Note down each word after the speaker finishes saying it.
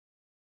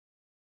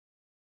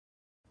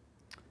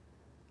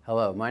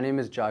Hello, my name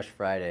is Josh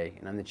Fryday,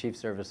 and I'm the Chief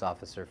Service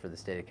Officer for the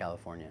state of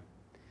California.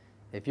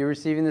 If you're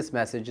receiving this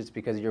message, it's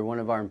because you're one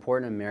of our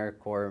important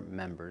AmeriCorps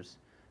members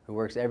who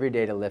works every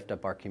day to lift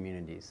up our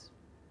communities.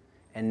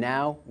 And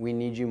now, we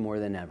need you more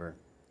than ever.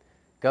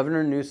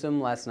 Governor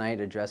Newsom last night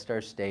addressed our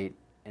state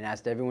and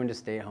asked everyone to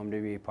stay at home to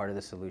be part of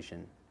the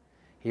solution.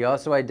 He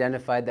also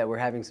identified that we're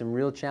having some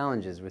real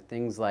challenges with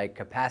things like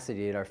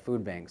capacity at our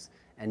food banks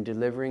and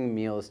delivering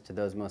meals to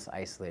those most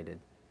isolated.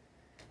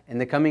 In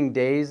the coming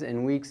days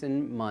and weeks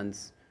and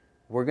months,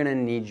 we're going to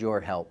need your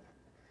help.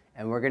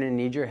 And we're going to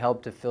need your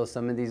help to fill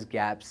some of these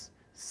gaps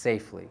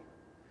safely.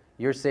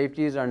 Your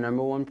safety is our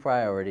 #1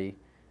 priority,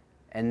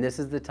 and this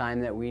is the time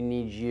that we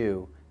need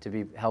you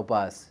to help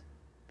us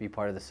be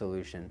part of the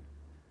solution.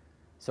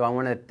 So I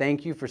want to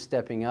thank you for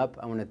stepping up.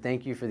 I want to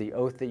thank you for the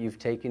oath that you've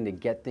taken to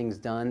get things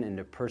done and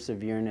to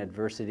persevere in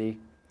adversity.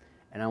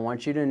 And I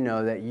want you to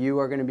know that you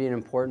are going to be an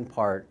important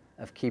part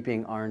of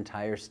keeping our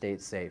entire state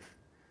safe.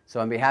 So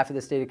on behalf of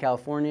the state of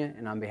California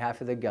and on behalf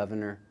of the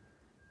governor,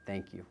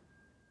 thank you.